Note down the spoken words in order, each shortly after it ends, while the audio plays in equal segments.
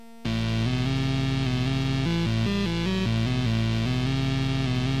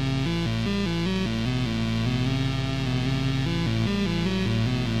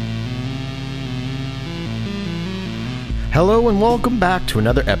Hello and welcome back to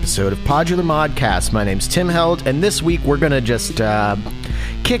another episode of Podular Modcast. My name's Tim Held, and this week we're going to just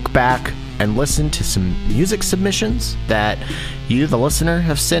kick back and listen to some music submissions that you, the listener,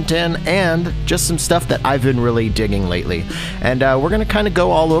 have sent in, and just some stuff that I've been really digging lately. And we're going to kind of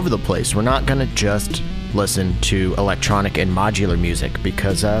go all over the place. We're not going to just listen to electronic and modular music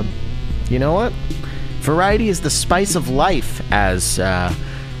because, you know what? Variety is the spice of life, as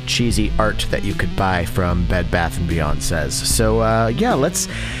cheesy art that you could buy from Bed Bath & Beyond says. So yeah, let's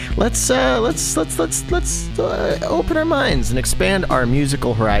open our minds and expand our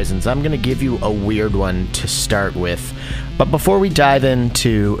musical horizons. I'm gonna give you a weird one to start with, but before we dive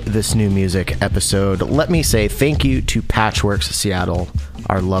into this new music episode, let me say thank you to Patchworks Seattle,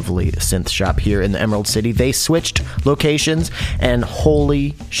 our lovely synth shop here in the Emerald City. They switched locations, and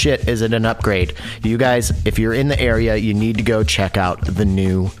holy shit, is it an upgrade. You guys, if you're in the area, you need to go check out the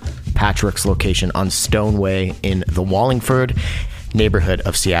new Patchworks location on Stoneway in the Wallingford neighborhood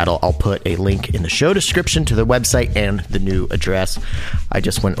of Seattle. I'll put a link in the show description to their website and the new address. I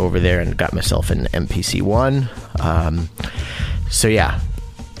just went over there and got myself an MPC-1. So yeah,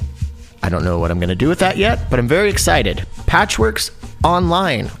 I don't know what I'm going to do with that yet, but I'm very excited. Patchworks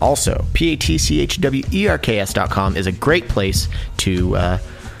Online, also, patchwerks.com, is a great place to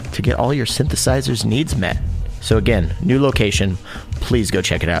get all your synthesizers needs met. So again, new location. Please go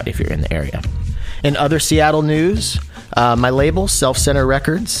check it out if you're in the area. In other Seattle news, my label, Self Center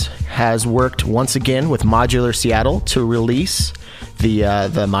Records, has worked once again with Modular Seattle to release the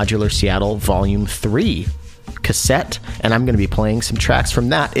Modular Seattle Volume 3 cassette, and I'm going to be playing some tracks from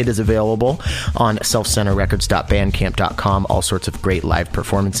that. It is available on selfcenterrecords.bandcamp.com. All sorts of great live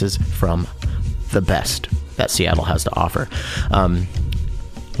performances from the best that Seattle has to offer.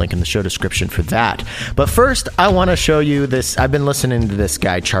 Link in the show description for that. But first, I want to show you this. I've been listening to this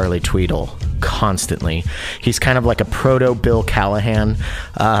guy, Charlie Tweedle, constantly. He's kind of like a proto Bill Callahan.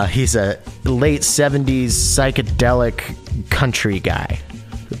 He's a late 70s psychedelic country guy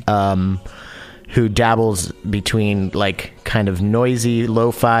who dabbles between like kind of noisy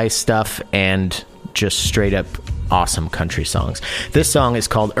lo-fi stuff and just straight up awesome country songs. This song is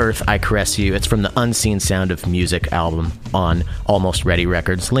called Earth, I Caress You. It's from the Unseen Sound of Music album on Almost Ready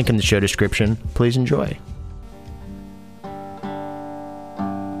Records. Link in the show description. Please enjoy.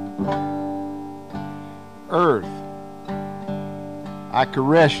 Earth, I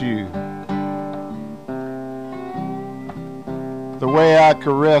caress you the way I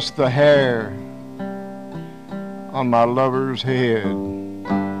caress the hair on my lover's head.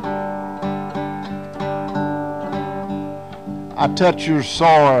 I touch your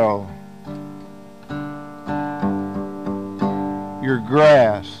soil, your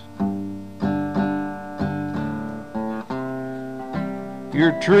grass,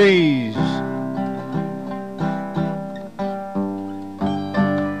 your trees,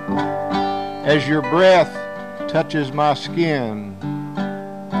 as your breath touches my skin.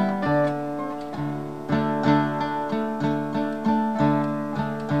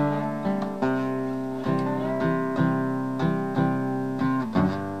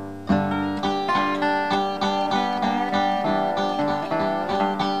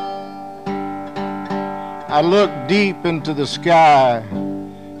 I look deep into the sky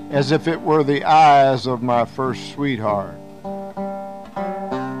as if it were the eyes of my first sweetheart.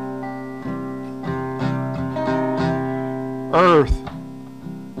 Earth,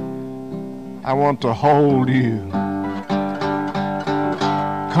 I want to hold you,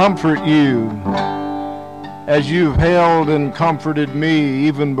 comfort you as you've held and comforted me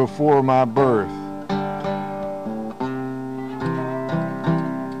even before my birth.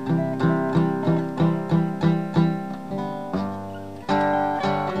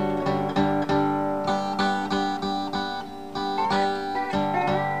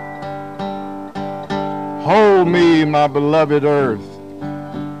 Hold me, my beloved Earth.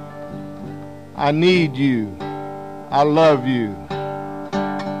 I need you. I love you.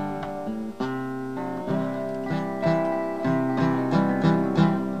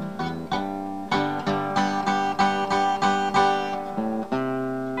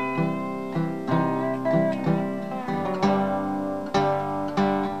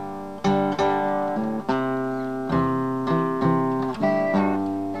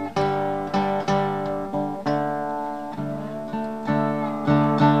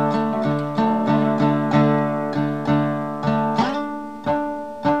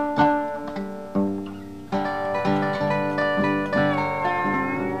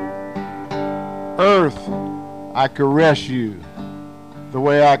 Earth, I caress you the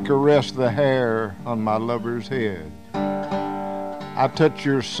way I caress the hair on my lover's head. I touch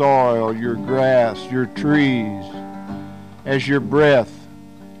your soil, your grass, your trees, as your breath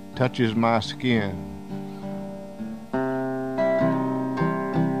touches my skin.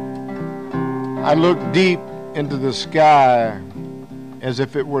 I look deep into the sky as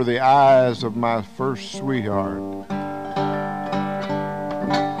if it were the eyes of my first sweetheart.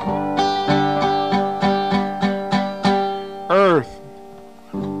 Earth,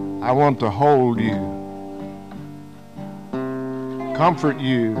 I want to hold you, comfort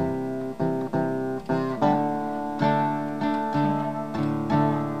you,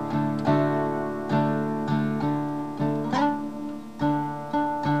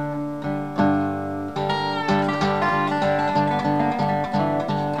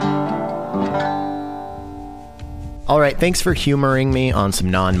 All right, thanks for humoring me on some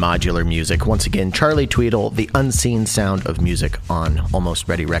non-modular music. Once again, Charlie Tweedle, the unseen sound of music on Almost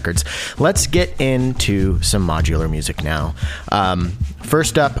Ready Records. Let's get into some modular music now.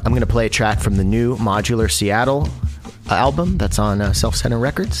 First up, I'm going to play a track from the new Modular Seattle album that's on Self Center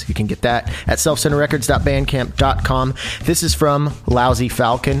Records. You can get that at selfcenterrecords.bandcamp.com. This is from Lousy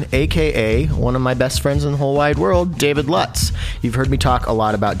Falcon, aka one of my best friends in the whole wide world, David Lutz. You've heard me talk a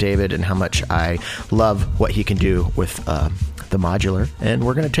lot about David and how much I love what he can do with the modular, and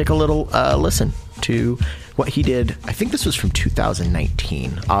we're going to take a little listen to what he did. I think this was from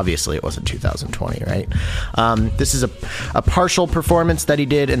 2019. Obviously, it wasn't 2020, right? This is a partial performance that he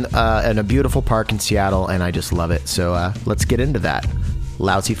did in a beautiful park in Seattle, and I just love it. So let's get into that.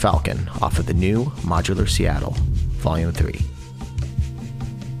 Lousy Falcon off of the new Modular Seattle, Volume 3.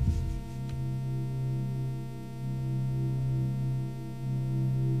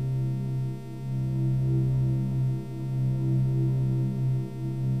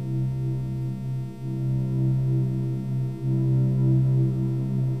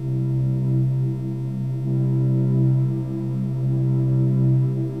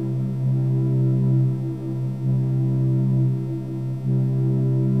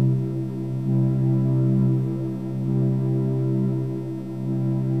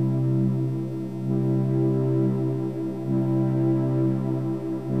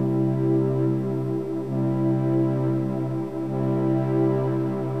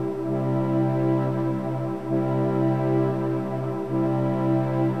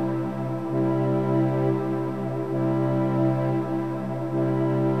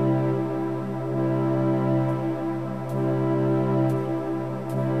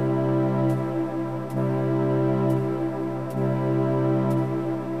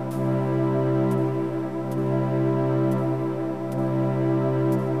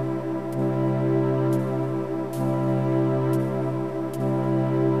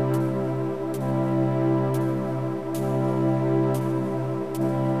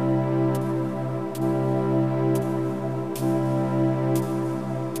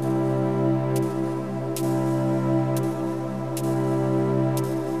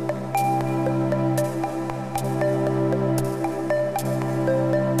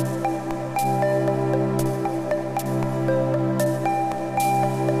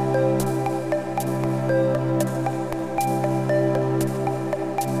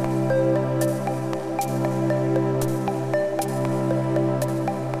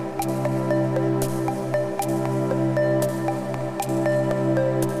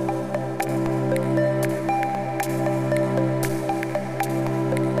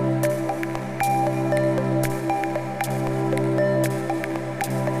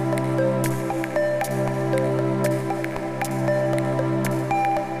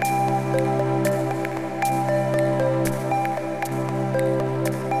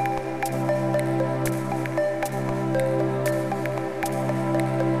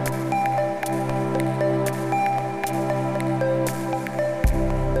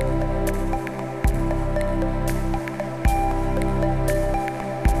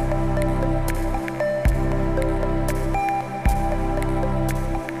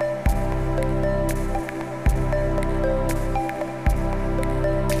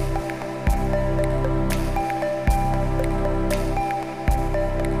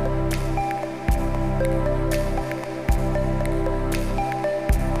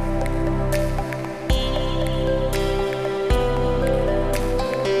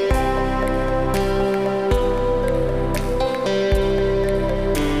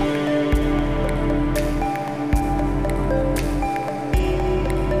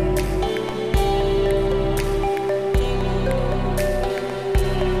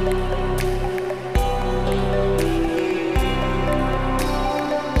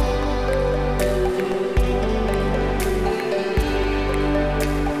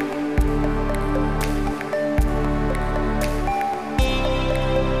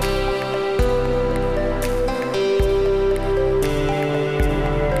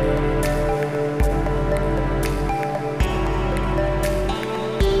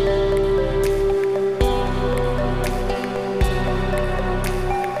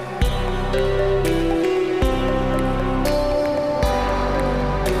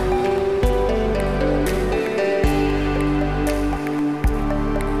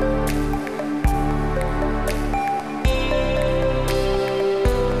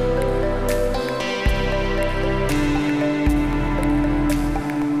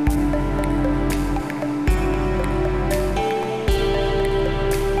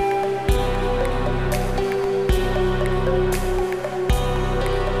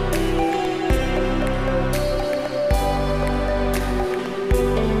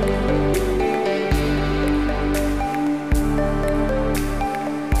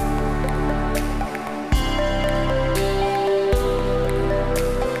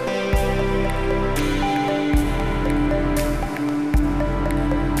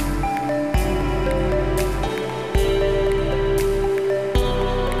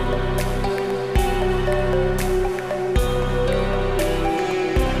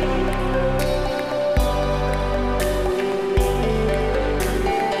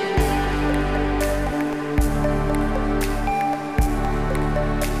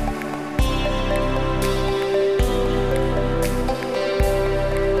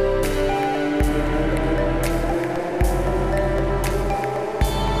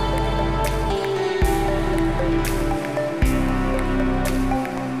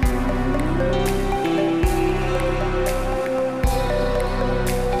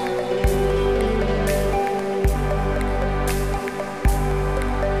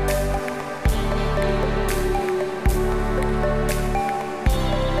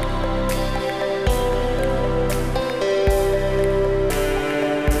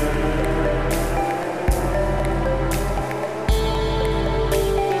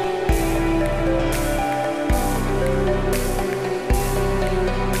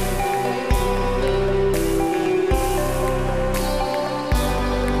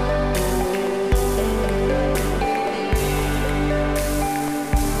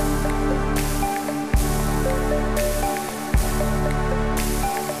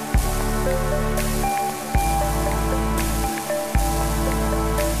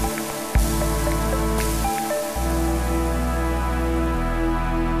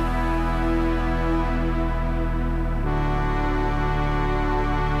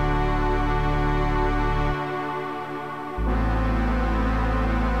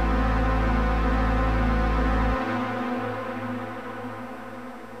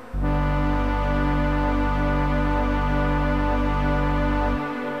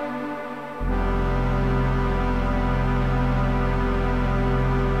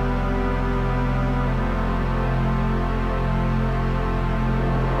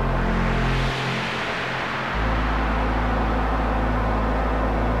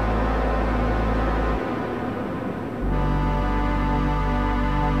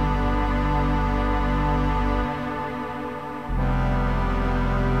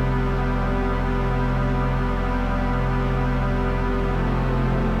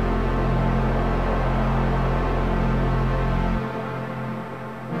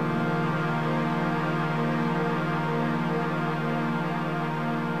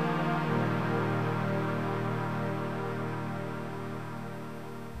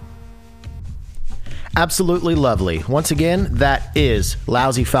 Absolutely lovely. Once again, that is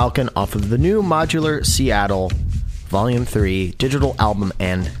Lousy Falcon off of the new Modular Seattle Volume 3 digital album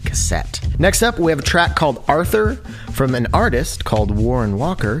and cassette. Next up, we have a track called Arthur from an artist called Warren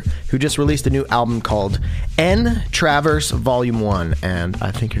Walker, who just released a new album called N Traverse Volume 1, and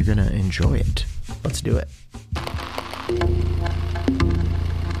I think you're going to enjoy it. Let's do it.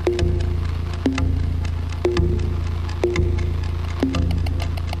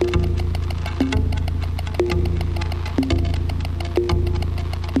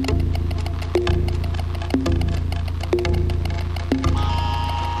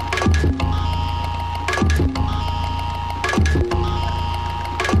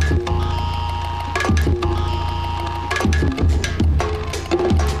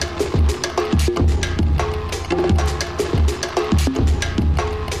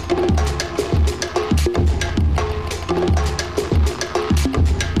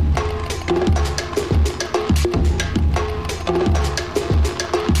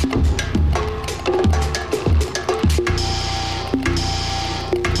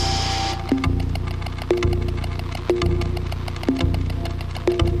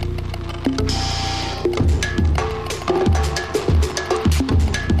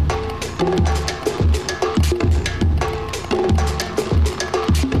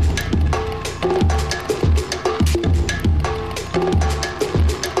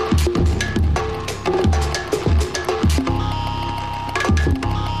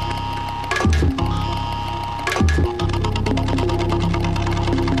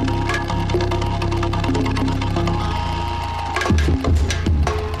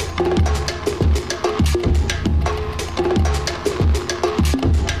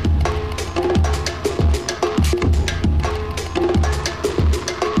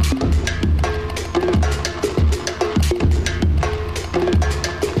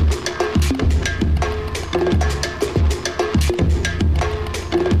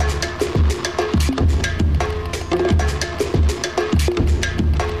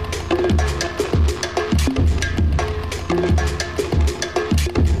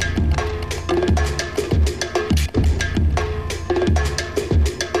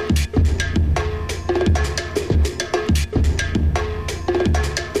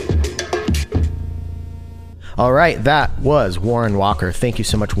 All right, that was Warren Walker. Thank you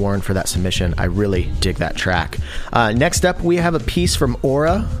so much, Warren, for that submission. I really dig that track. Next up, we have a piece from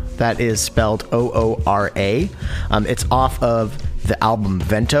Oora. That is spelled O-O-R-A. It's off of the album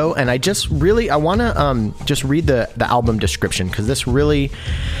Vento, and I want to just read the album description, because this really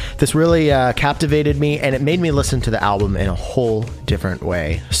captivated me, and it made me listen to the album in a whole different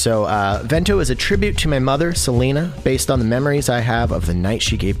way. So Vento is a tribute to my mother, Selena, based on the memories I have of the night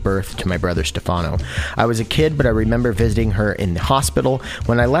she gave birth to my brother Stefano. I was a kid, but I remember visiting her in the hospital.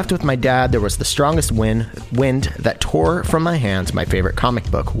 When I left with my dad, there was the strongest wind that tore from my hands my favorite comic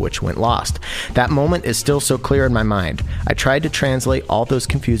book, which went lost. That moment is still so clear in my mind. I tried to translate all those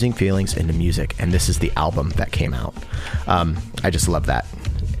confusing feelings into music, and this is the album that came out. I just love that.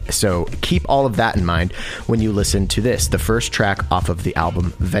 So keep all of that in mind when you listen to this, the first track off of the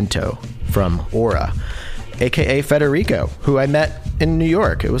album Vento from Oora, aka Federico, who I met in New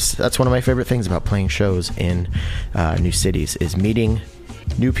York. That's one of my favorite things about playing shows in new cities, is meeting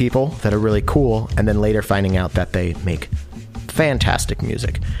new people that are really cool, and then later finding out that they make fantastic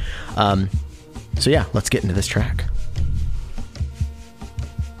music. So yeah, let's get into this track.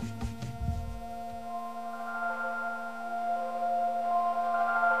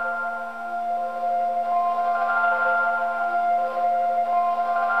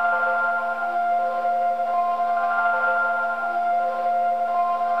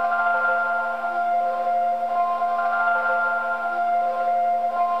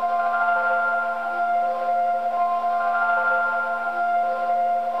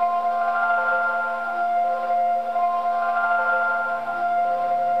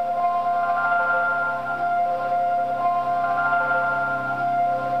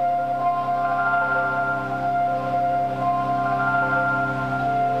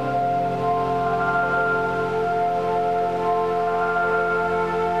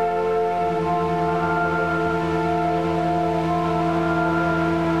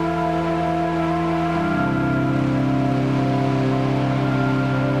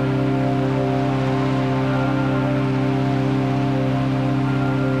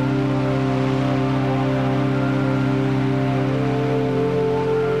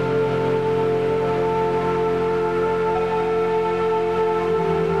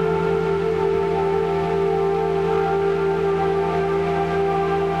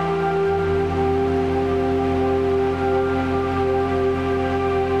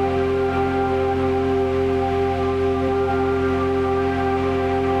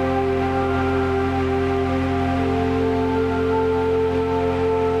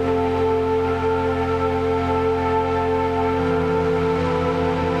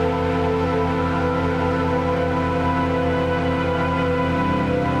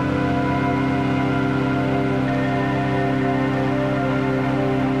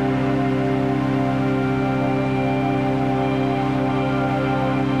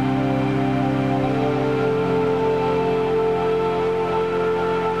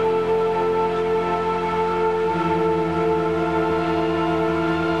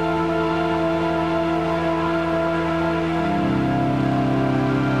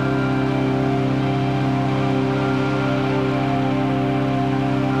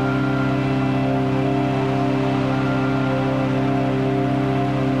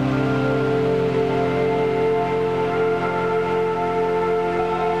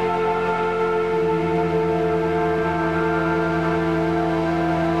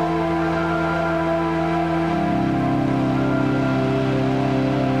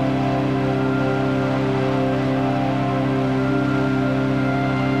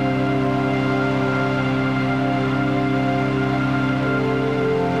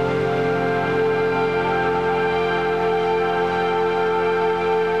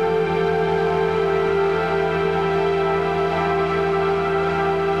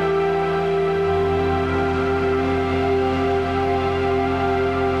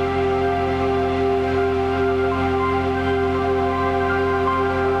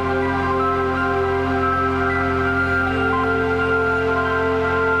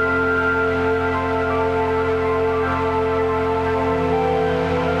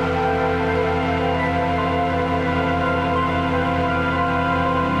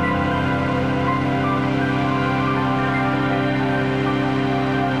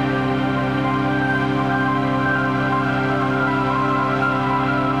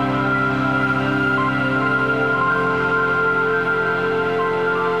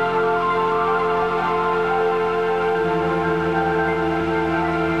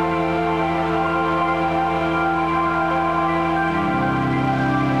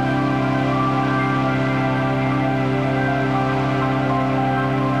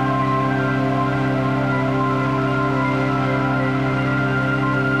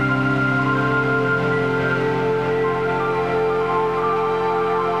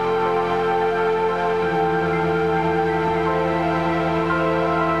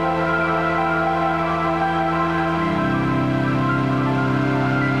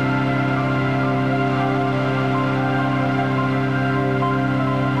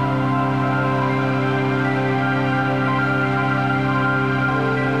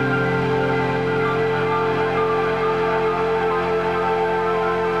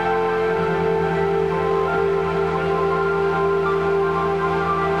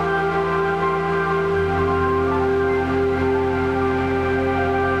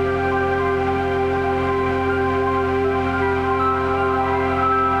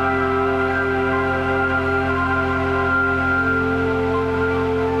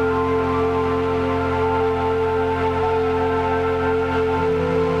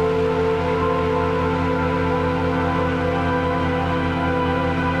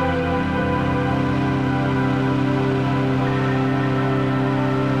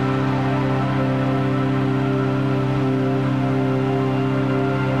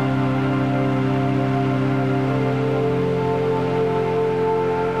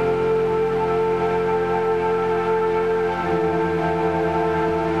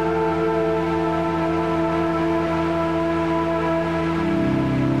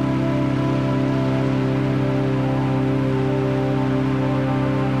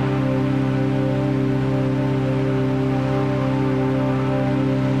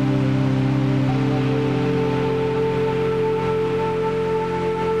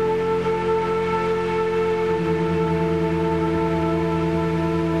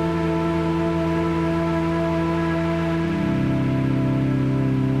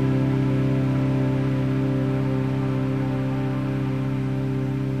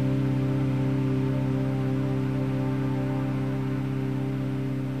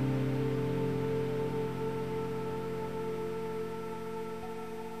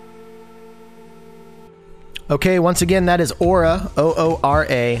 Okay, once again, that is Oora,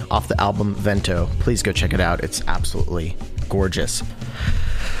 O-O-R-A, off the album Vento. Please go check it out. It's absolutely gorgeous.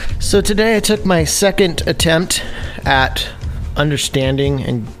 So today I took my second attempt at understanding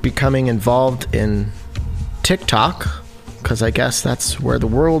and becoming involved in TikTok, because I guess that's where the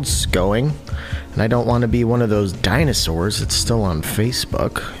world's going, and I don't want to be one of those dinosaurs that's still on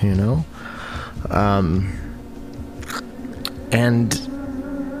Facebook, you know? And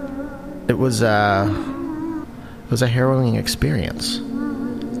it was a harrowing experience.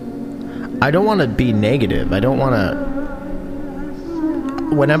 I don't want to be negative. I don't want to...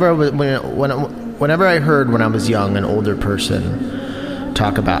 Whenever I heard when I was young an older person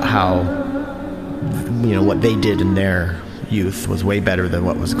talk about how, you know, what they did in their youth was way better than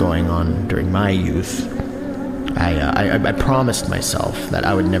what was going on during my youth, I promised myself that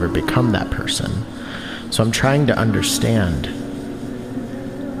I would never become that person. So I'm trying to understand,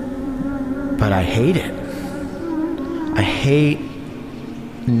 but I hate it. I hate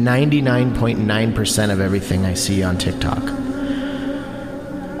 99.9% of everything I see on TikTok.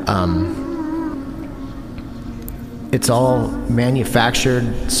 It's all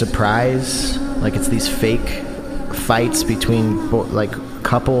manufactured surprise, like it's these fake fights between like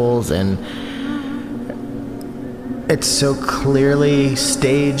couples, and it's so clearly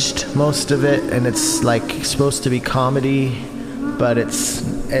staged, most of it, and it's like supposed to be comedy, but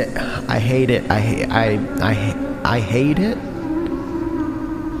I hate it. I hate it.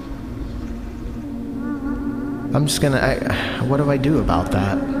 I'm just gonna, what do I do about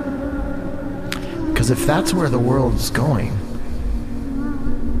that? Because if that's where the world's going,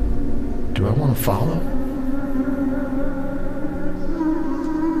 do I want to follow?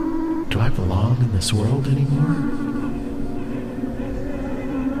 Do I belong in this world anymore?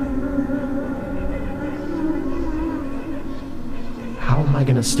 How am I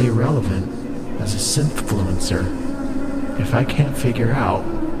going to stay relevant as a synthfluencer if I can't figure out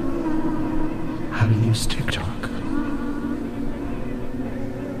how to use TikTok?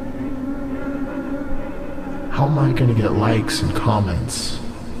 How am I going to get likes and comments?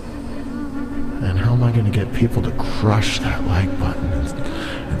 And how am I going to get people to crush that like button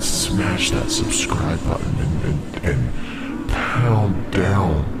and smash that subscribe button and pound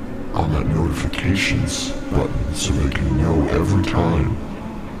down on that notifications button so they can know every time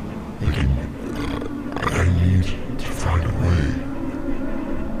I need to find a way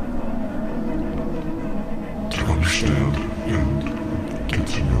to understand and get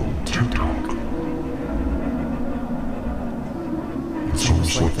to know TikTok. It's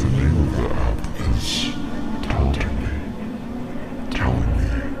almost like the name of the app is taunting me, telling me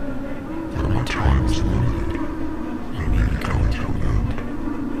that my time is limited and maybe coming to an end.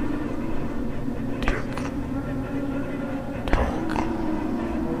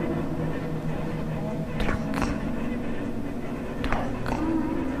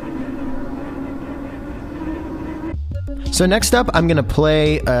 So next up, I'm going to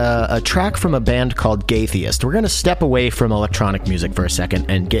play a track from a band called Gaytheist. We're going to step away from electronic music for a second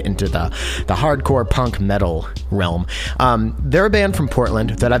and get into the hardcore punk metal realm. They're a band from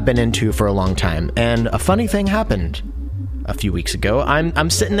Portland that I've been into for a long time, and a funny thing happened a few weeks ago. I'm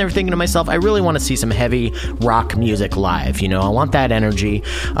sitting there thinking to myself, I really want to see some heavy rock music live, you know, I want that energy.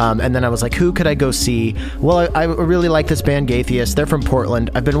 And then I was like, who could I go see? Well, I really like this band Gaytheist. They're from Portland.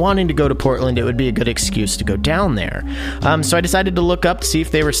 I've been wanting to go to Portland. It would be a good excuse to go down there. So I decided to look up to see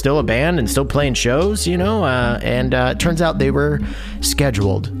if they were still a band and still playing shows, you know, and it turns out they were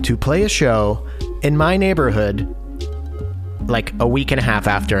scheduled to play a show in my neighborhood like a week and a half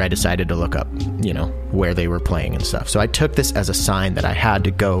after I decided to look up, you know, where they were playing and stuff. So I took this as a sign that I had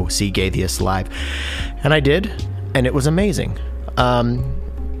to go see Gaytheist live. And I did, and it was amazing.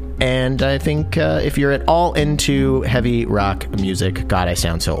 And I think if you're at all into heavy rock music, God, I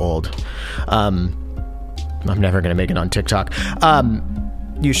sound so old. I'm never going to make it on TikTok.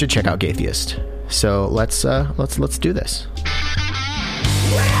 You should check out Gaytheist. So let's do this.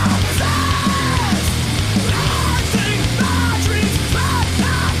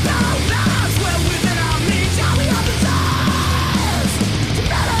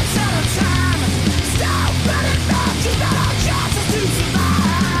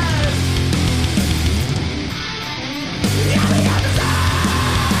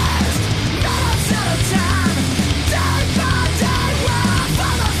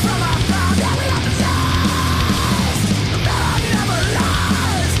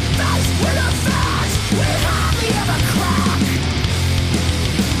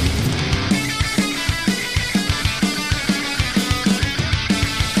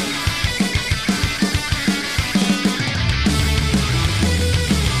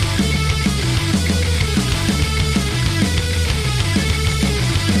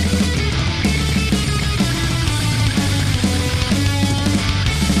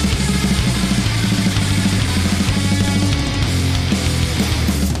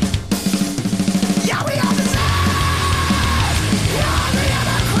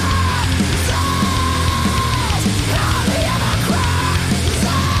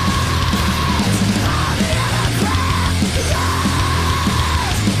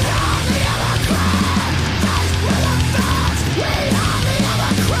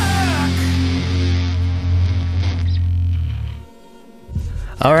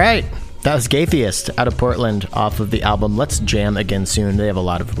 All right. That was Gaytheist out of Portland off of the album Let's Jam Again Soon. They have a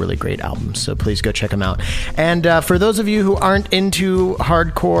lot of really great albums, so please go check them out. And for those of you who aren't into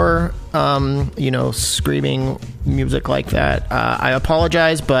hardcore, screaming music like that, I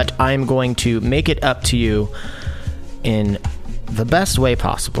apologize, but I'm going to make it up to you in the best way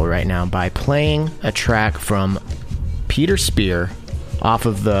possible right now by playing a track from Peter Spear off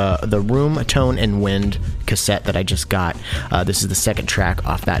of the Room, Tone, and Wind cassette that I just got. This is the second track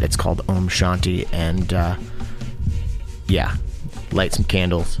off that. It's called Om Shanti, and light some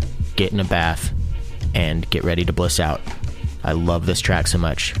candles, get in a bath, and get ready to bliss out. I love this track so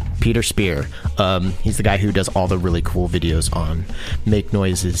much. Peter Spear, he's the guy who does all the really cool videos on Make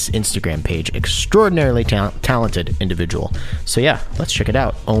Noise's Instagram page. Extraordinarily talented individual. So yeah, let's check it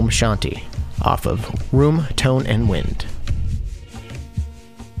out. Om Shanti off of Room, Tone, and Wind.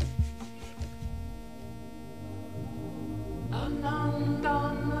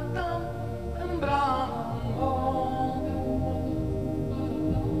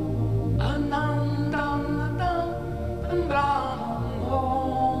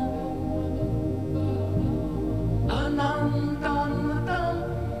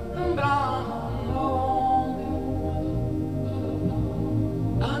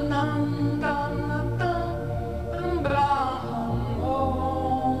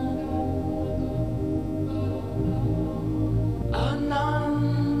 Anand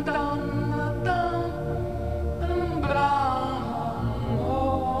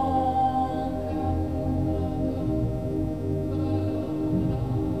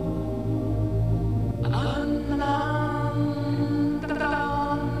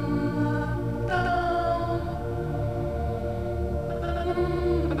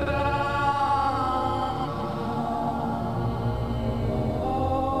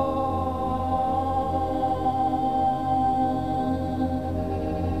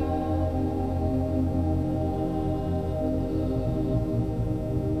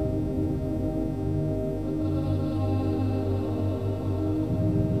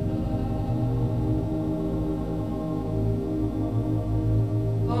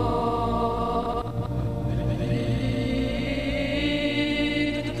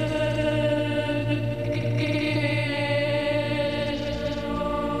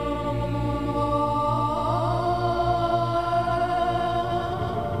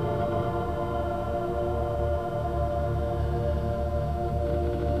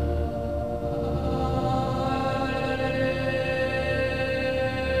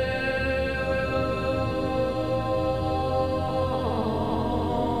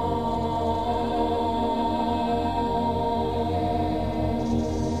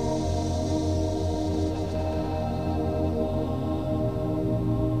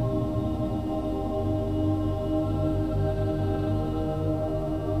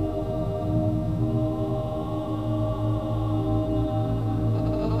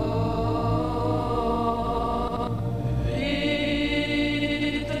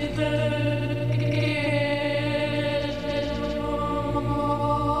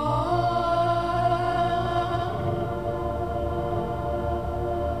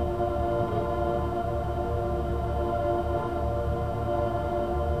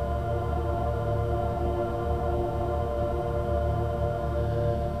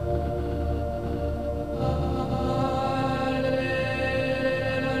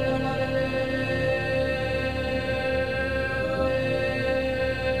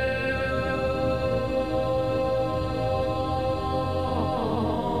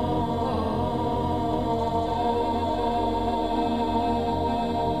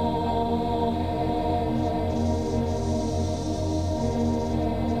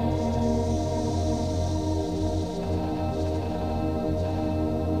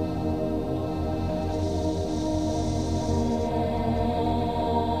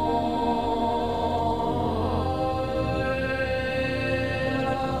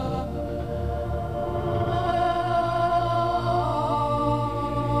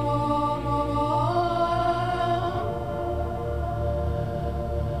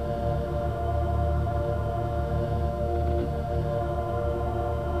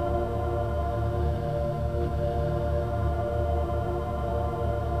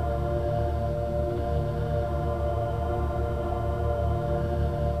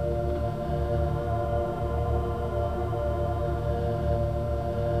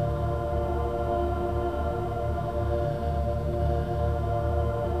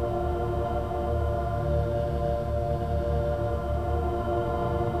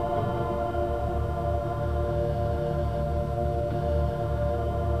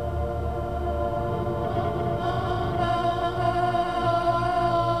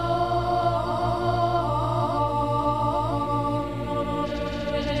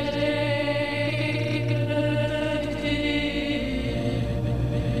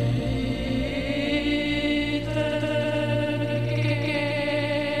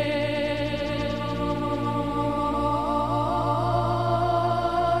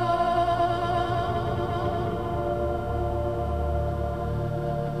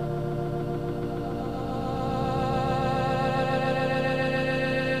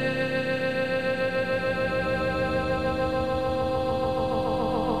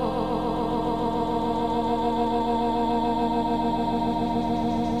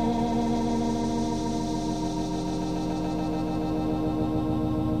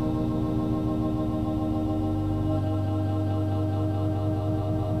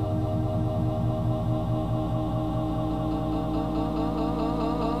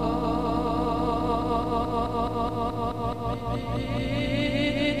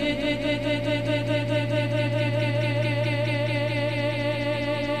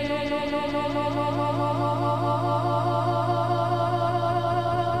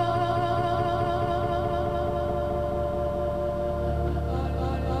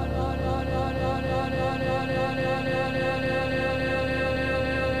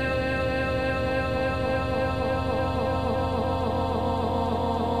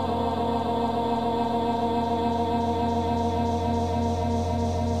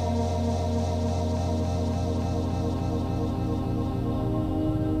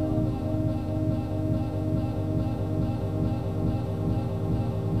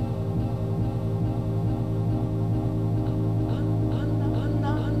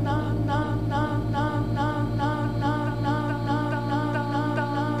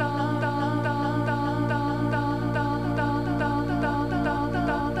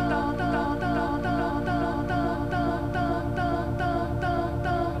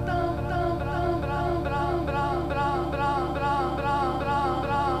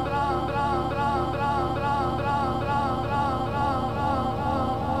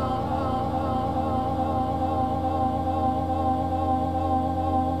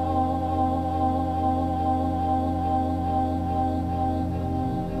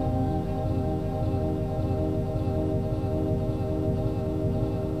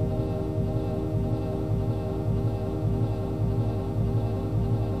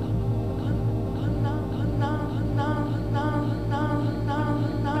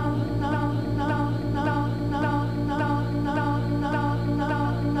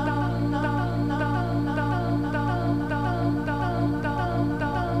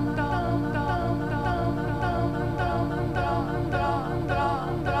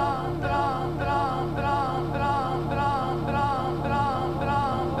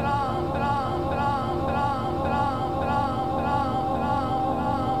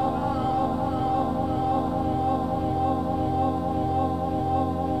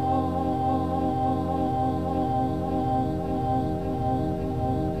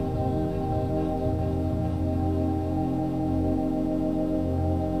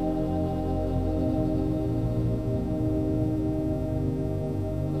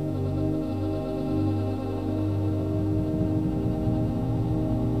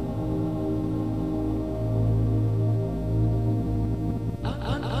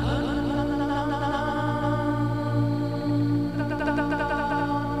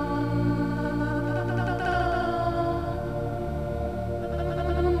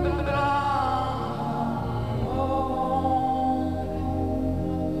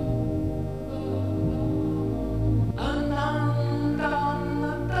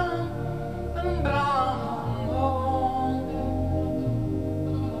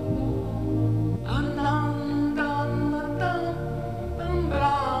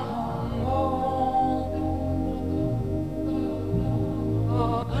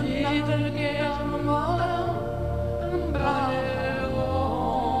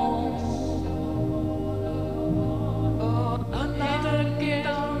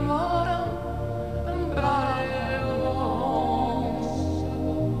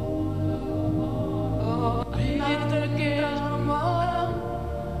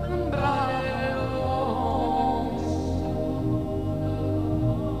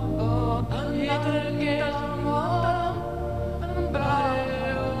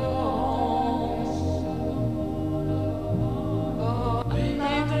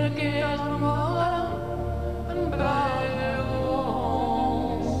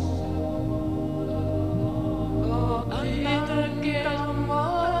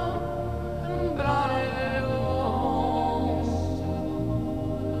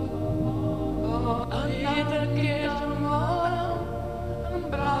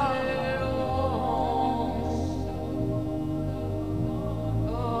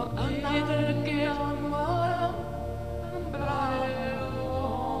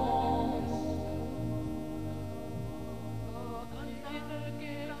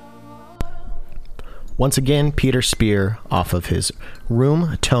Once again, Peter Spear off of his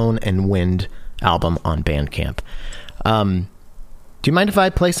Room, Tone, and Wind album on Bandcamp. Do you mind if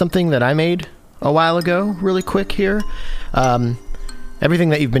I play something that I made a while ago really quick here? Everything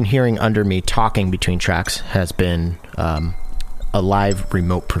that you've been hearing under me talking between tracks has been a live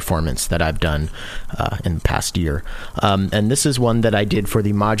remote performance that I've done in the past year. And this is one that I did for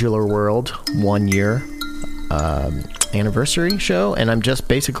the Modular World 1 year anniversary show, and I'm just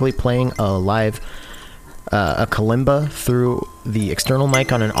basically playing a live a kalimba through the external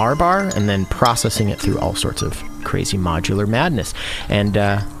mic on an R bar and then processing it through all sorts of crazy modular madness. And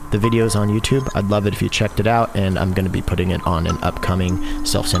The video's on YouTube. I'd love it if you checked it out, and I'm going to be putting it on an upcoming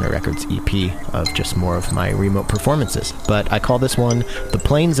Self-Centered Records EP of just more of my remote performances. But I call this one The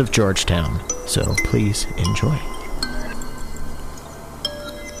Plains of Georgetown, so please enjoy.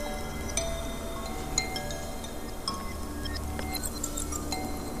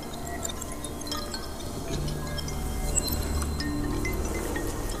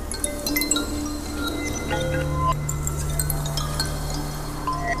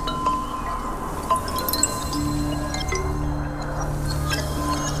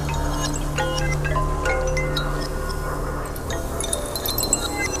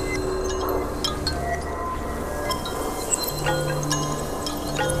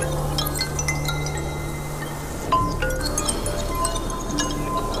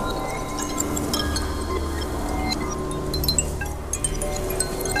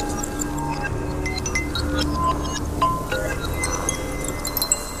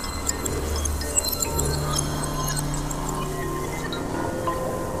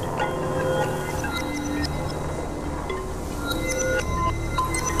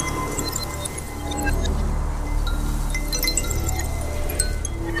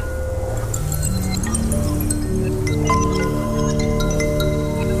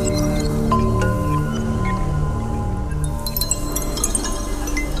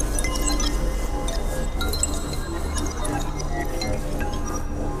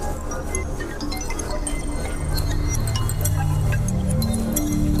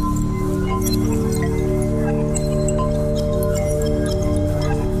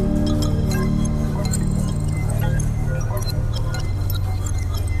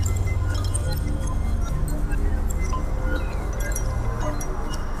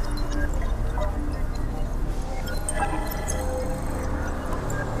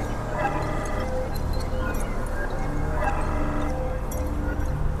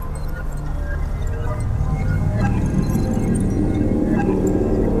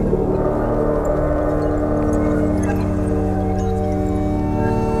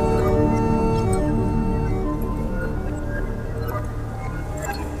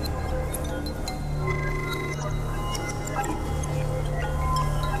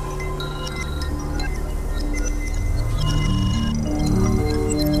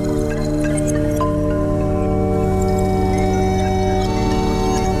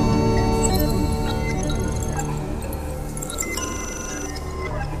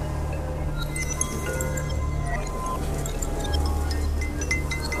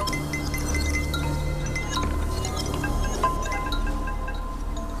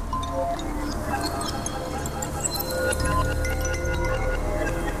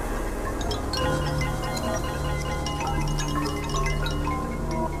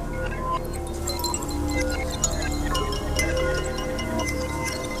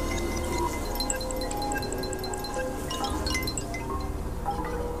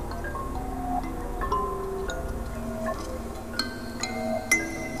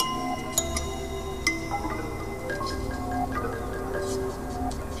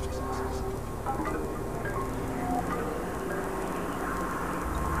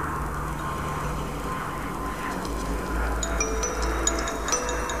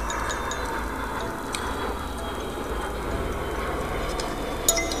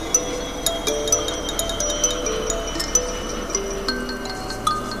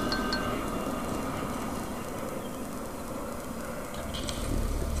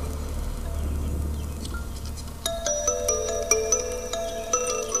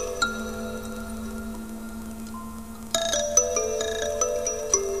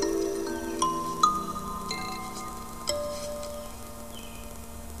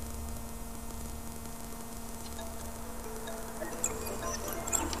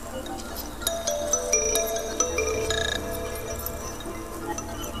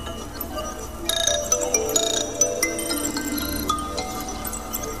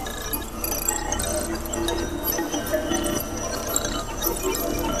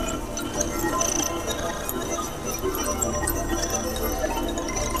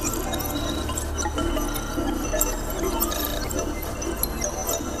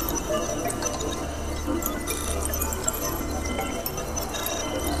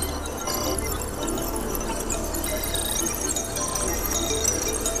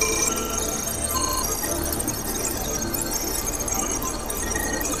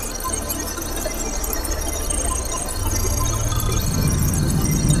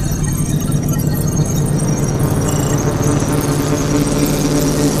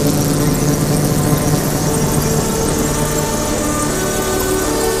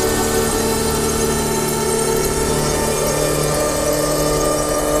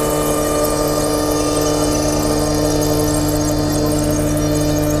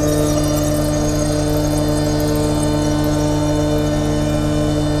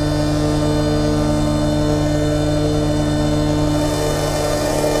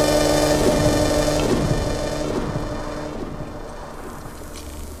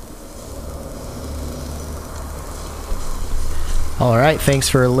 right, thanks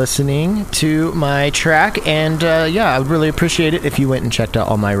for listening to my track, and I would really appreciate it if you went and checked out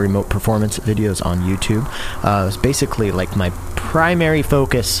all my remote performance videos on YouTube. It was basically like my primary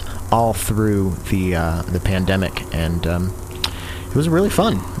focus all through the pandemic, and it was really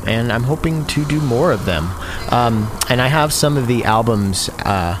fun, and I'm hoping to do more of them. And I have some of the albums,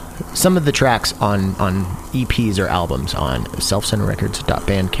 some of the tracks on EPs or albums on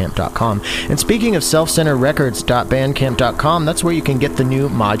selfcenterrecords.bandcamp.com. And speaking of selfcenterrecords.bandcamp.com, that's where you can get the new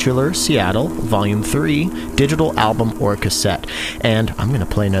Modular Seattle Volume 3 digital album or cassette. And I'm going to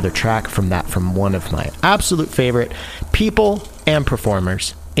play another track from that from one of my absolute favorite people and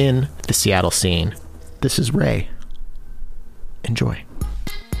performers in the Seattle scene. This is Ray. Enjoy.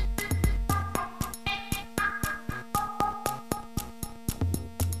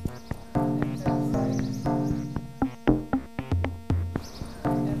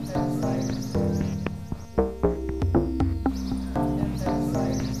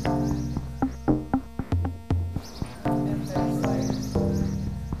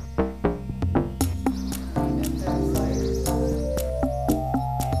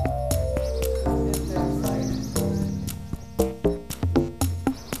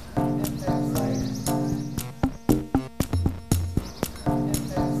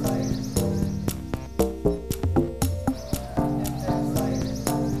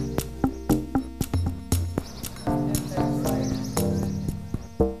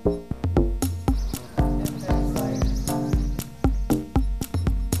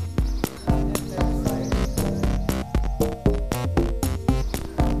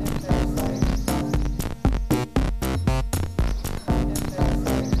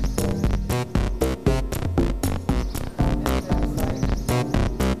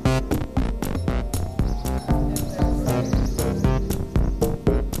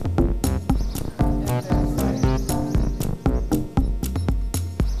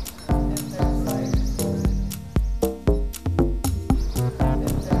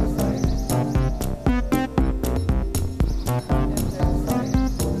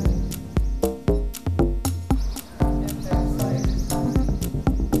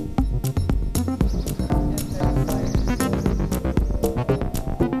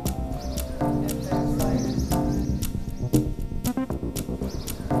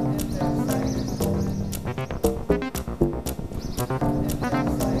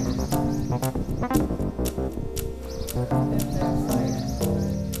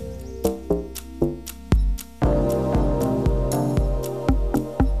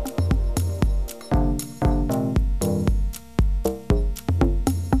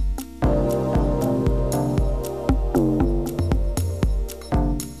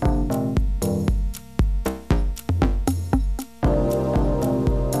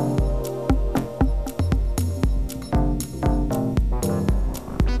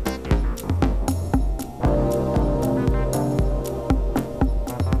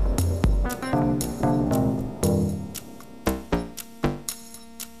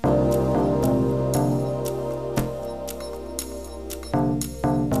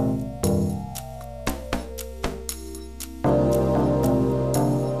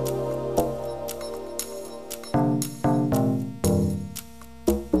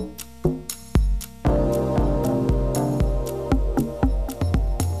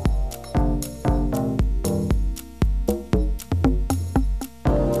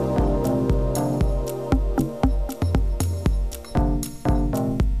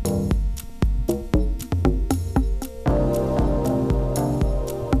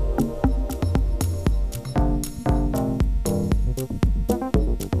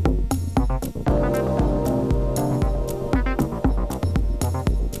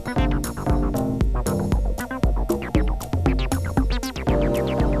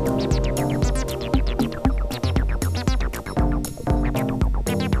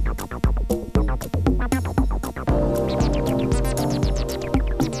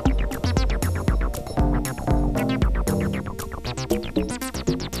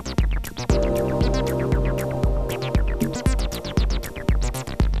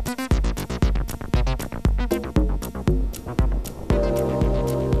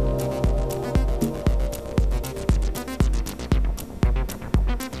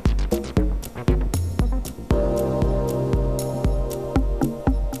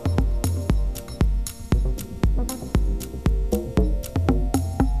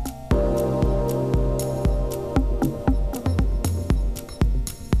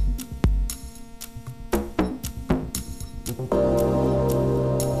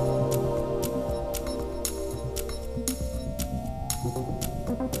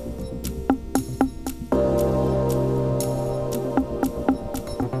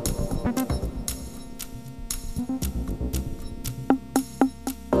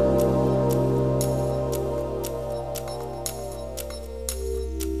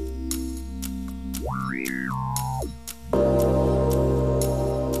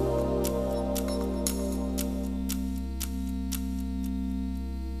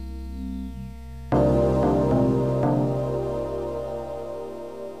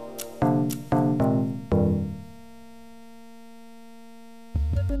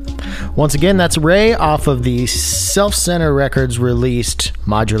 Once again, that's Ray off of the Self Center Records released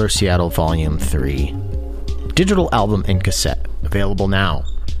Modular Seattle Volume 3. Digital album and cassette. Available now.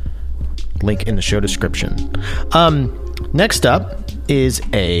 Link in the show description. Next up is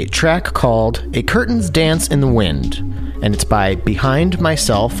a track called A Curtain's Dance in the Wind, and it's by Behind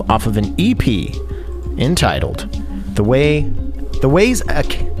Myself off of an EP entitled The Ways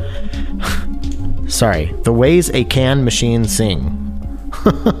a Can Machine Sing.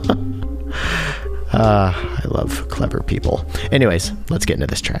 I love clever people. Anyways, let's get into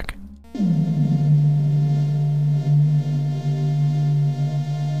this track.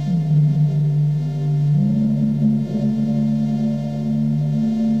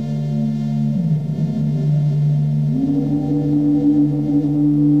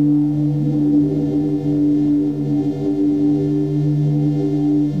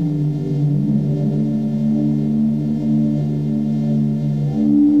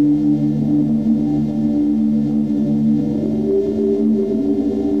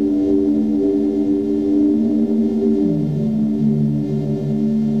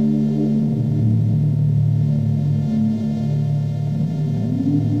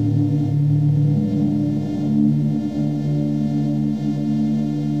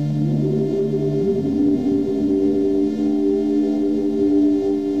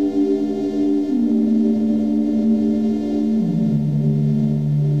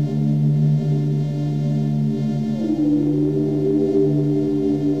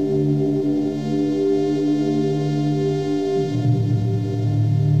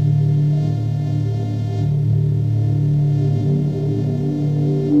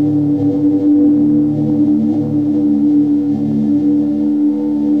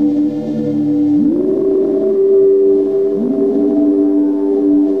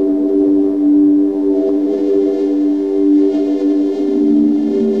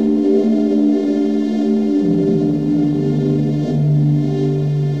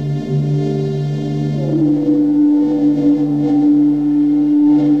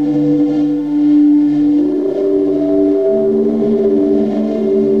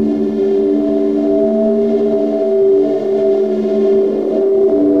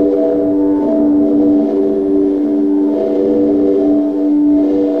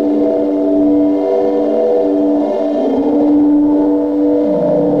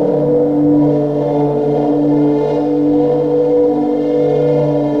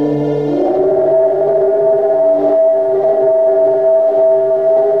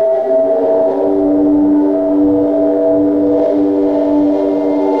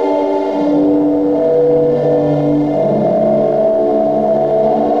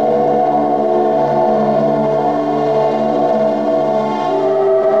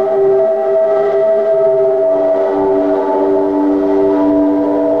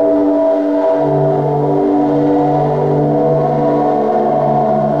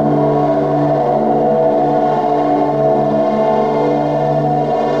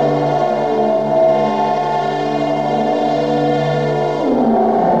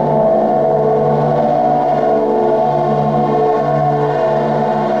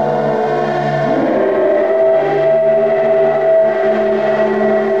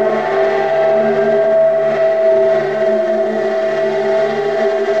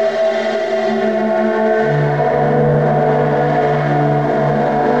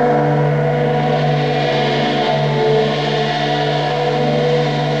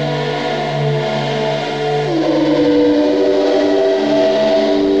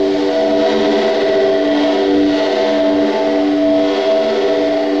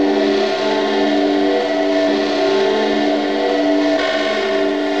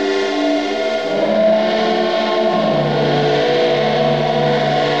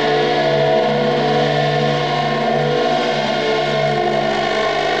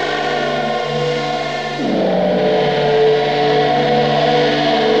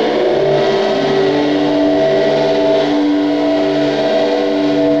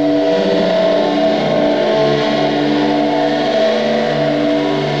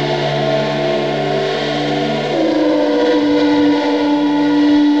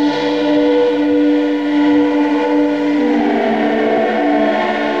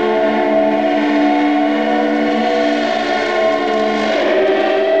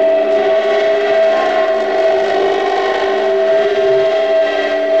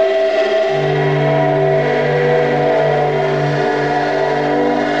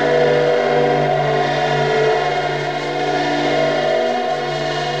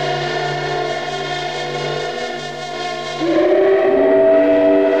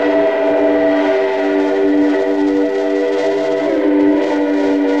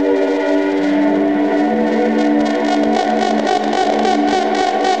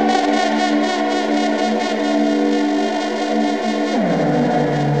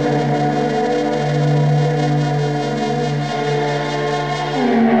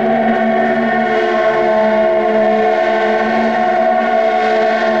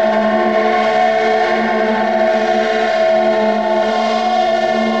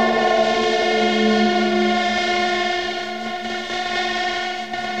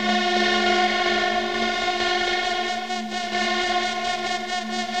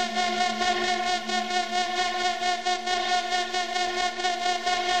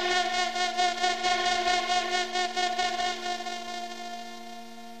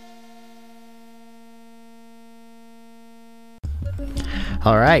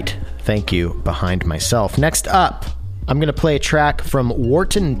 All right. Thank you, Behind Myself. Next up, I'm going to play a track from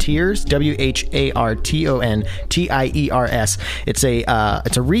Wharton Tiers, Wharton Tiers. It's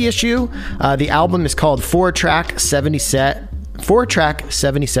a reissue. The album is called 4-Track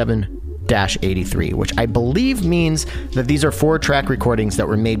 77-83, which I believe means that these are 4-track recordings that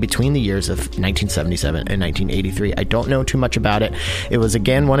were made between the years of 1977 and 1983. I don't know too much about it. It was,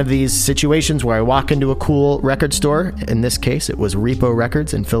 again, one of these situations where I walk into a cool record store. In this case, it was Repo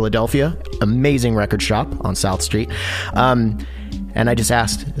Records in Philadelphia. Amazing record shop on South Street. And I just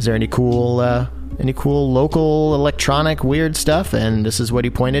asked, is there any cool local electronic weird stuff? And this is what he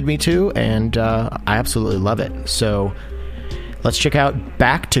pointed me to, and I absolutely love it. So let's check out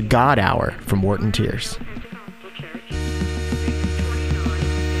Back to God Hour from Wharton Tiers.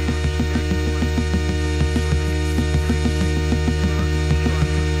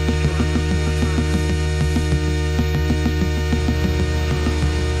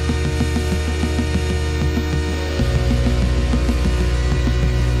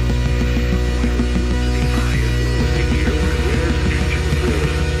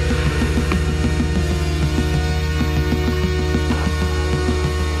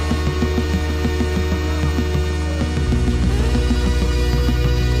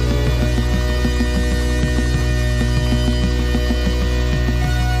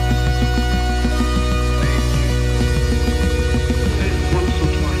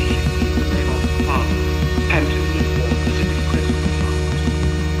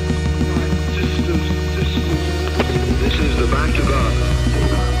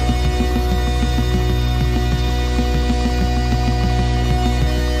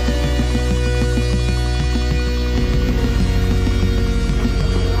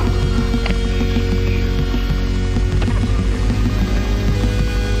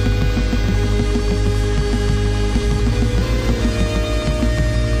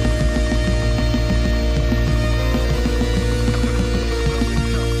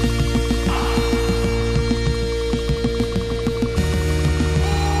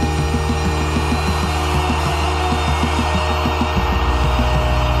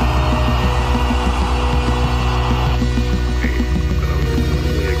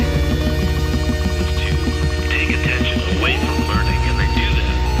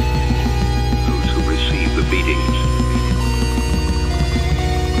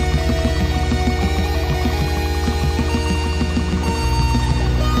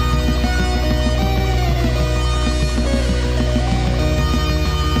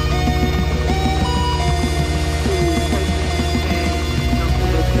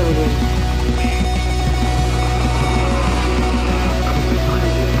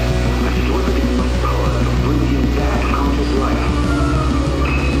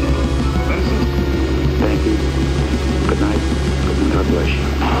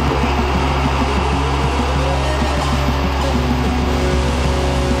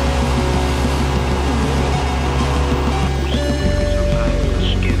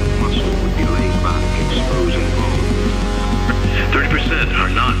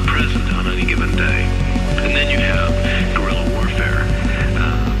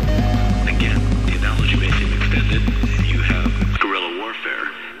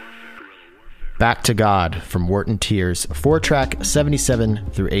 Back to God from Wharton Tiers, 4-track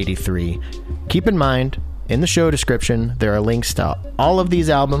 77 through 83. Keep in mind, in the show description, there are links to all of these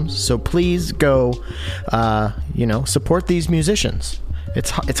albums, so please go, support these musicians.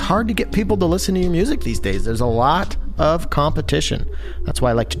 It's hard to get people to listen to your music these days. There's a lot of competition. That's why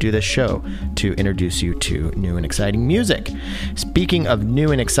I like to do this show, to introduce you to new and exciting music. Speaking of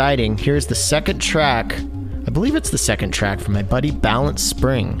new and exciting, here's the second track. I believe it's the second track from my buddy Balance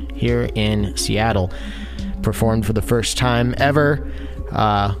Spring here in Seattle. Performed for the first time ever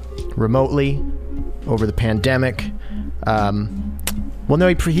remotely over the pandemic. Well, no,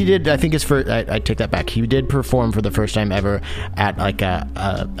 he did. I think I take that back. He did perform for the first time ever at I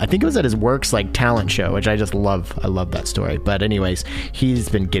think it was at his Works talent show, which I just love. I love that story. But anyways, he's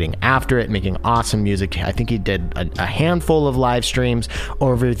been getting after it, making awesome music. I think he did a handful of live streams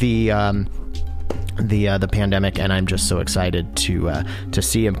over the pandemic, and I'm just so excited to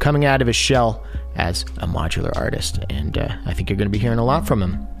see him coming out of his shell as a modular artist. And I think you're going to be hearing a lot from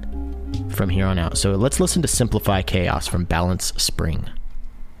him from here on out. So let's listen to Simplify Chaos from Balance Spring.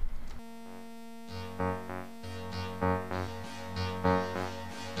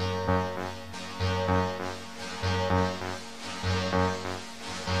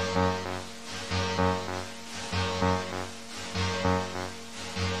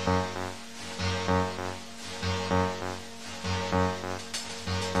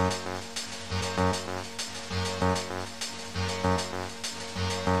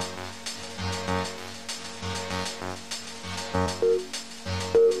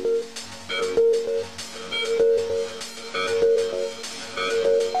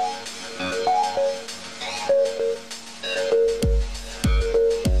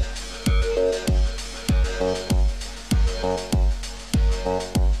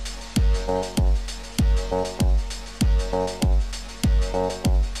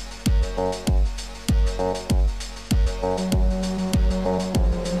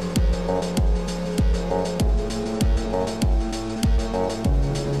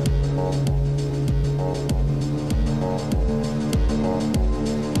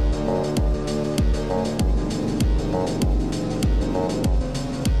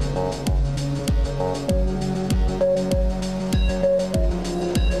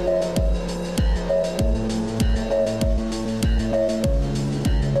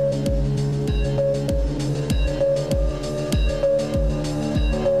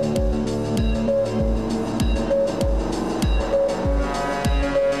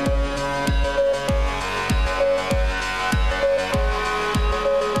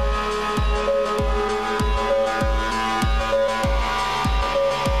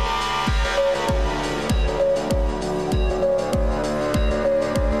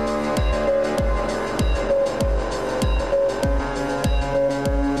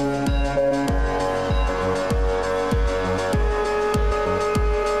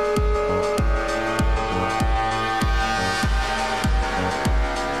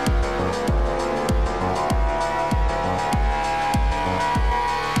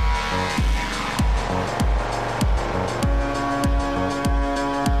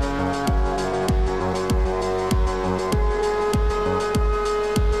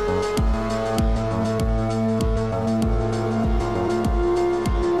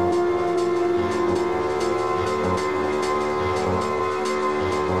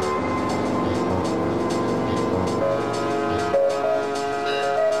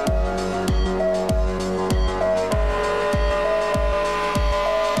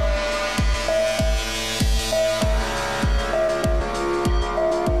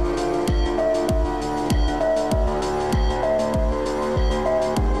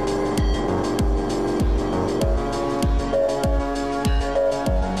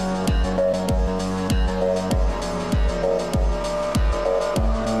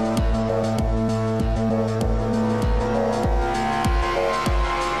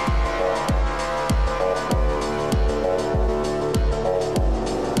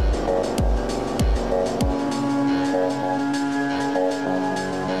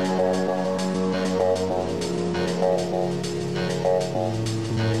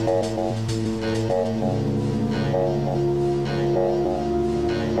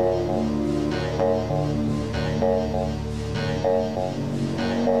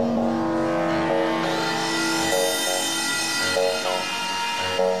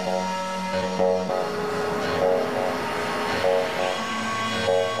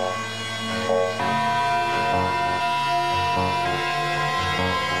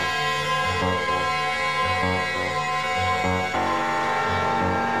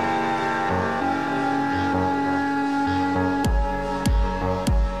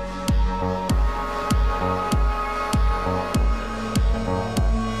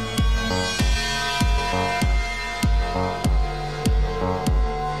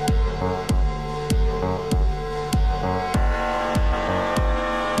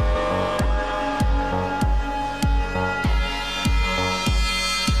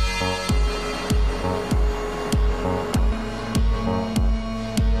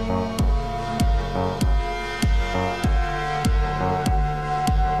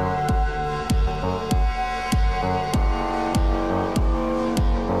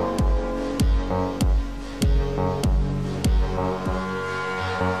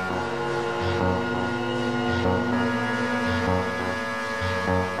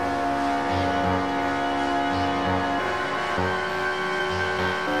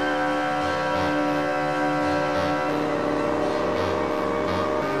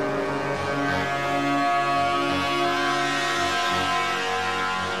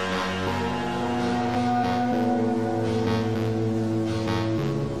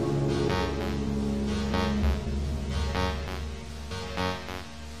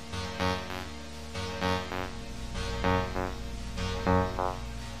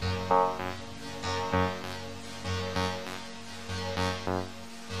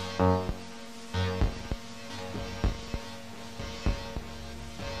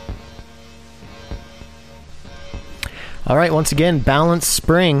 All right, once again, Balance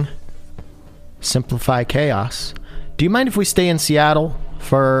Spring, Simplify Chaos. Do you mind if we stay in Seattle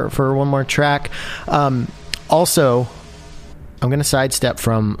for one more track. Also, I'm going to sidestep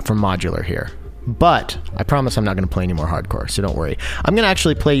from modular here, but I promise I'm not going to play any more hardcore, so don't worry. I'm going to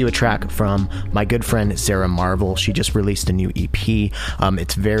actually play you a track from my good friend Zara Marvel. She just released a new EP.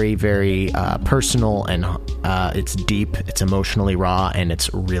 It's very, very personal, and it's deep, it's emotionally raw, and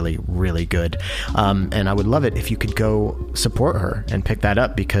it's really, really good. And I would love it if you could go support her and pick that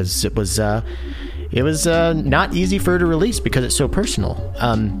up, because it was not easy for her to release because it's so personal.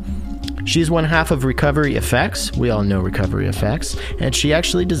 She's one half of Recovery Effects. We all know Recovery Effects. And she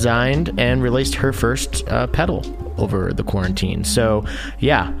actually designed and released her first pedal over the quarantine. So,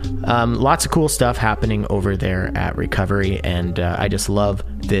 yeah, lots of cool stuff happening over there at Recovery. And I just love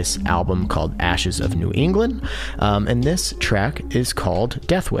this album called Ashes of New England. And this track is called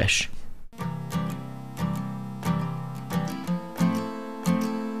Death Wish.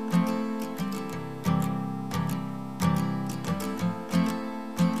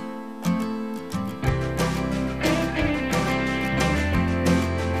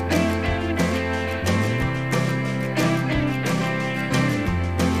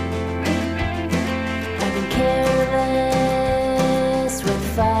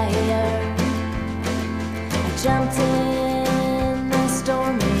 Jumped in the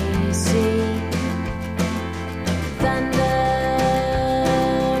stormy sea, thunder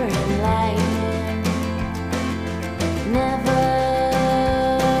and lightning never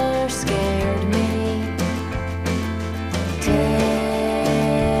scared me. Death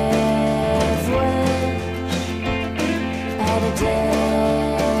wish, I had a death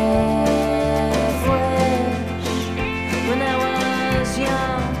wish when I was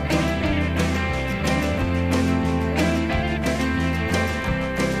young.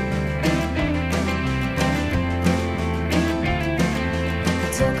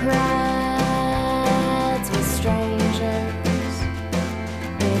 Took rides with strangers,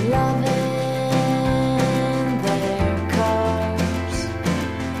 they love in their cars,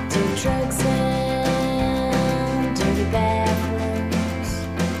 do drugs in dirty bathrooms,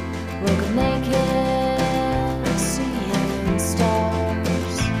 woke up naked, seeing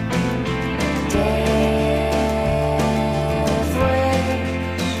stars. Death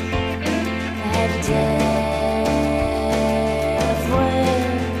wish, I had a death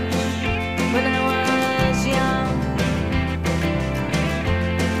when I was young.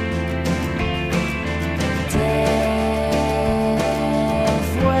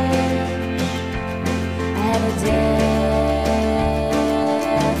 Death wish, I had a death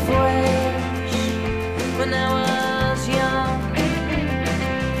wish when I was young.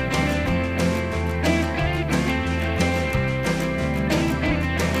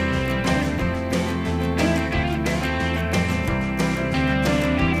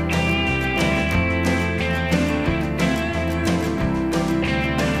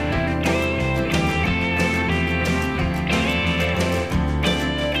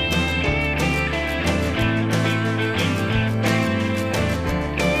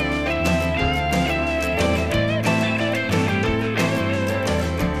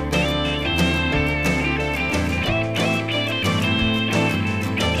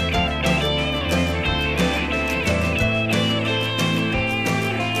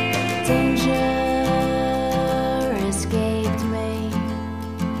 Danger escaped me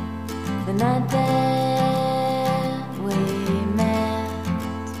the night that we met,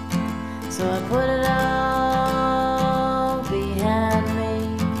 so I put it all behind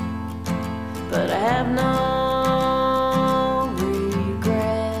me, but I have no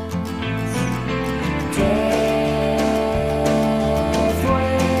regrets. Death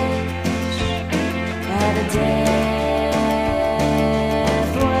wish, I had a death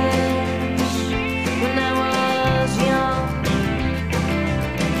when I was young.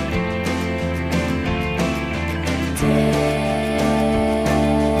 Death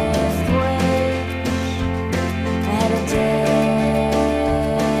wish, I had a death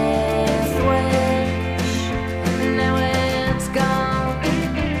wish, now it's gone.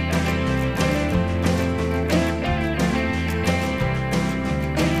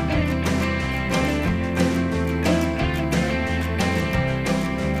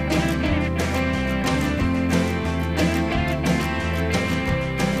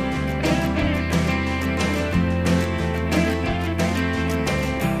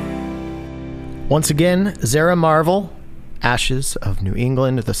 Once again, Zara Marvel, Ashes of New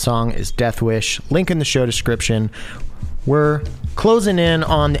England. The song is Death Wish. Link in the show description. We're closing in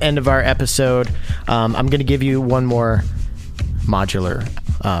on the end of our episode. I'm going to give you one more modular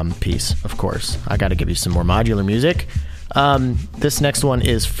piece, of course. I got to give you some more modular music. This next one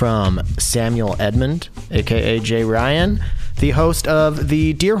is from Samuel Edmund, aka Jay Ryan. the host of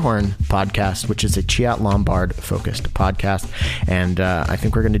the Deerhorn podcast, which is a Chiat Lombard focused podcast. And I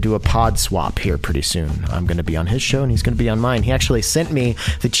think we're going to do a pod swap here pretty soon. I'm going to be on his show and he's going to be on mine. He actually sent me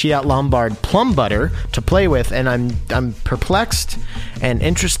the Chiat Lombard plum butter to play with, and I'm perplexed and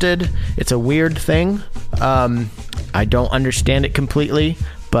interested. It's a weird thing. I don't understand it completely,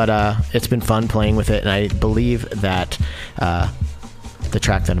 but it's been fun playing with it, and I believe that the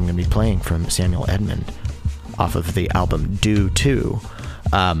track that I'm going to be playing from Samuel Edmund off of the album Do 2,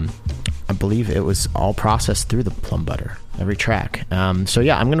 I believe it was all processed through the plum butter, every track. So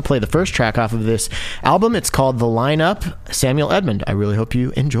yeah, I'm going to play the first track off of this album. It's called The Lineup, Samuel Edmund. I really hope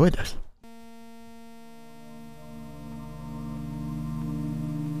you enjoy this.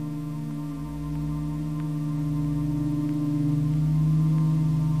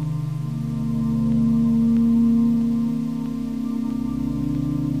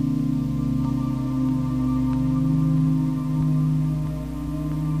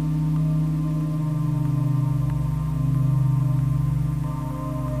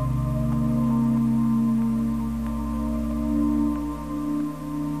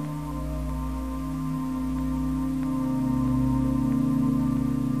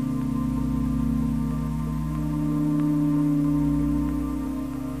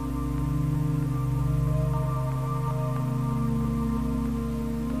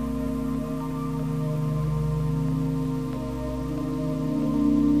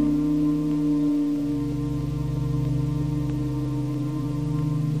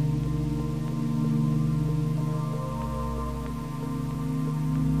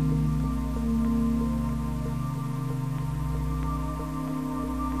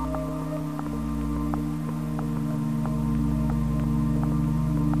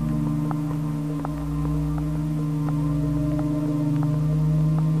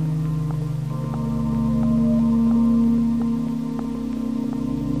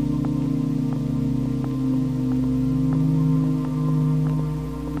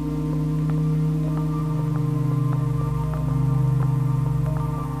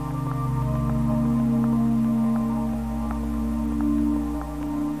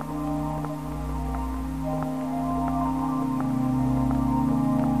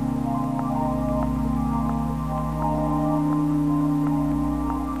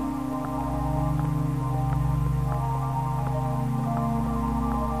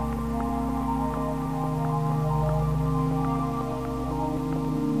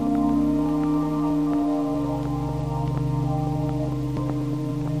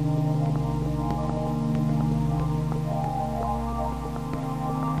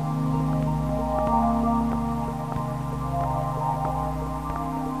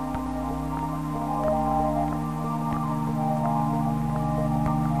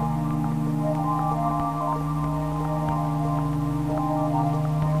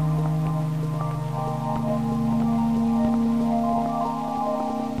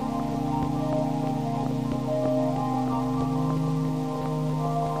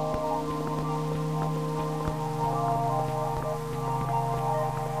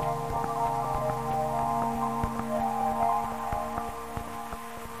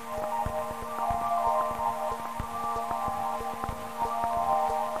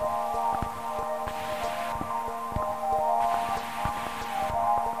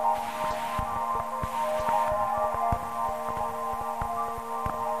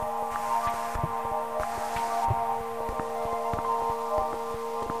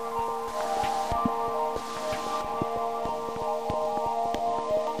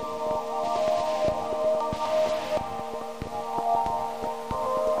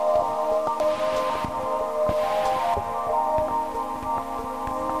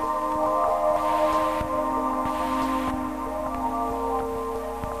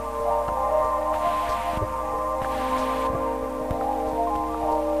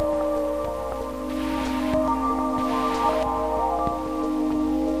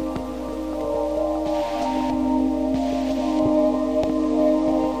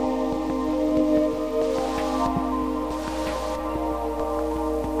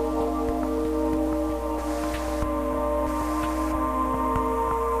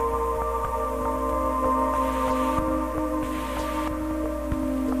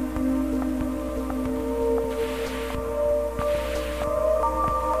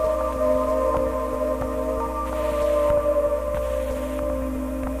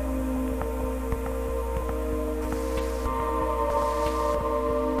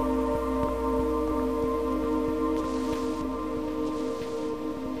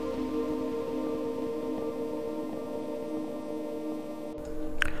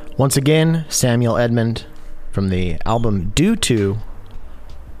 Once again, Samuel Edmund from the album Due To.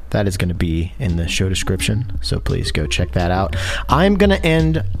 That is going to be in the show description, so please go check that out. I'm going to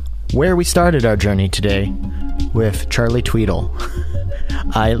end where we started our journey today, with Charlie Tweedle.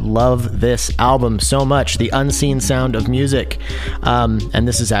 I love this album so much, The Unseen Sound of Music, and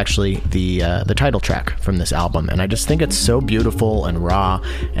this is actually the title track from this album, and I just think it's so beautiful and raw,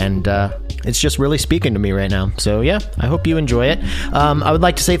 and it's just really speaking to me right now. So yeah, I hope you enjoy it. I would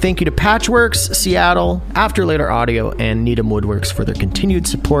like to say thank you to Patchworks, Seattle, After Later Audio, and Needham Woodworks for their continued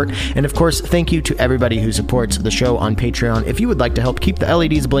support, and of course, thank you to everybody who supports the show on Patreon. If you would like to help keep the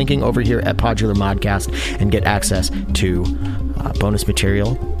LEDs blinking over here at Podular Modcast and get access to bonus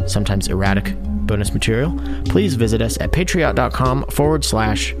material, sometimes erratic bonus material, please visit us at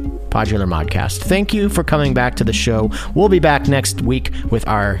patreon.com/Podular Modcast. Thank you for coming back to the show. We'll be back next week with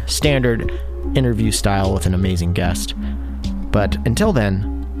our standard interview style with an amazing guest. But until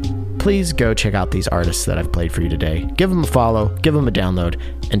then, please go check out these artists that I've played for you today. Give them a follow, give them a download.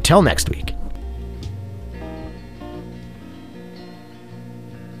 Until next week.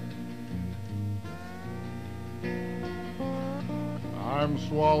 I'm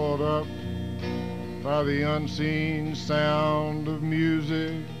swallowed up by the unseen sound of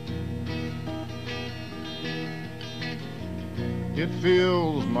music. It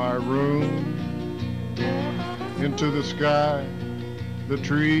fills my room, into the sky, the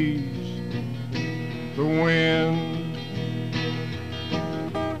trees, the wind,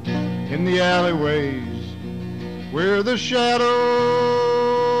 in the alleyways where the shadows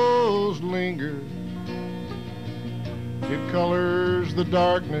linger. It colors the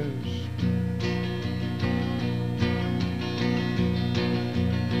darkness.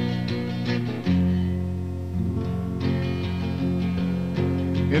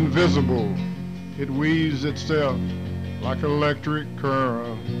 Invisible, it weaves itself like electric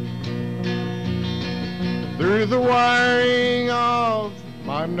current through the wiring of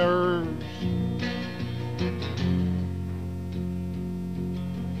my nerves.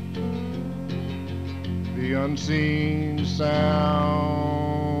 The unseen sound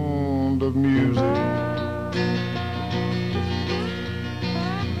of music.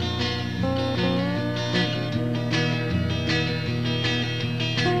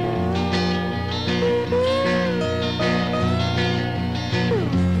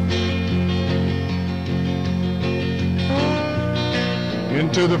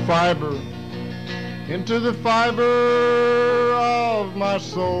 Into the fiber of my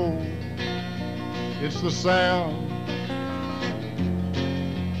soul. It's the sound,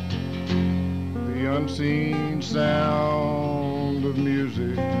 the unseen sound of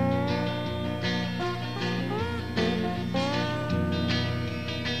music.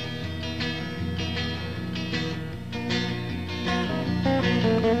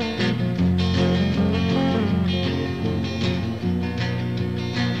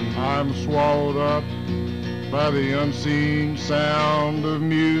 I'm swallowed up by the unseen sound of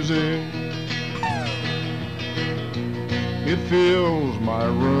music. It fills my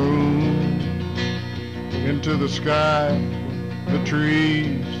room, into the sky, the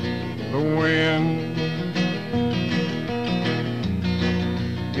trees, the wind,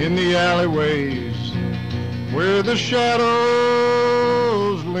 in the alleyways where the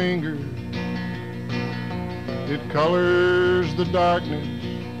shadows linger. It colors the darkness.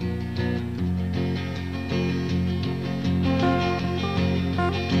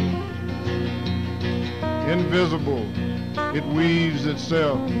 Invisible, it weaves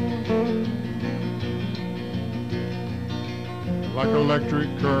itself like electric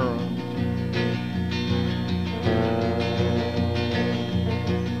current.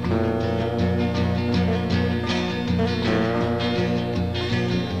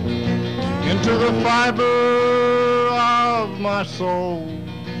 Into the fiber of my soul.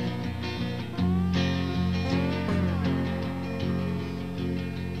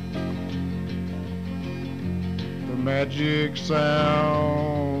 The magic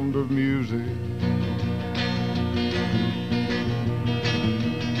sound of music.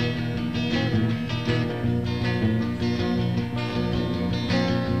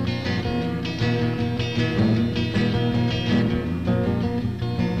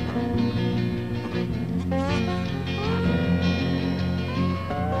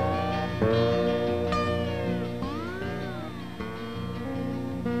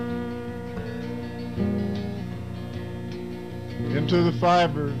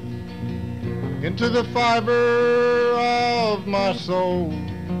 Into the fiber of my soul.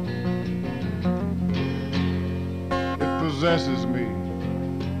 It possesses me,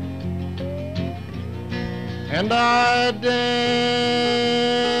 and I dance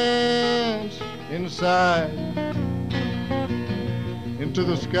inside. inside, into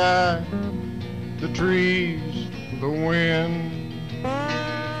the sky, the trees, the wind,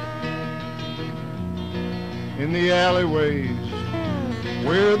 in the alleyways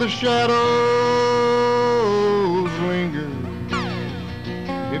where the shadows linger.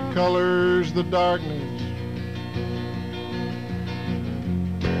 It colors the darkness.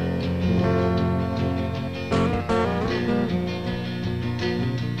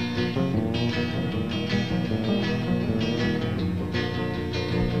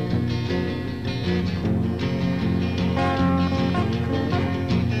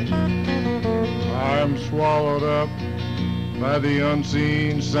 I'm swallowed up by the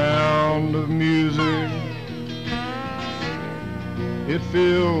unseen sound of music. It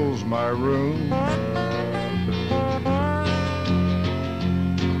fills my room.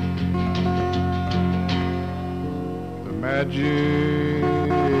 The magic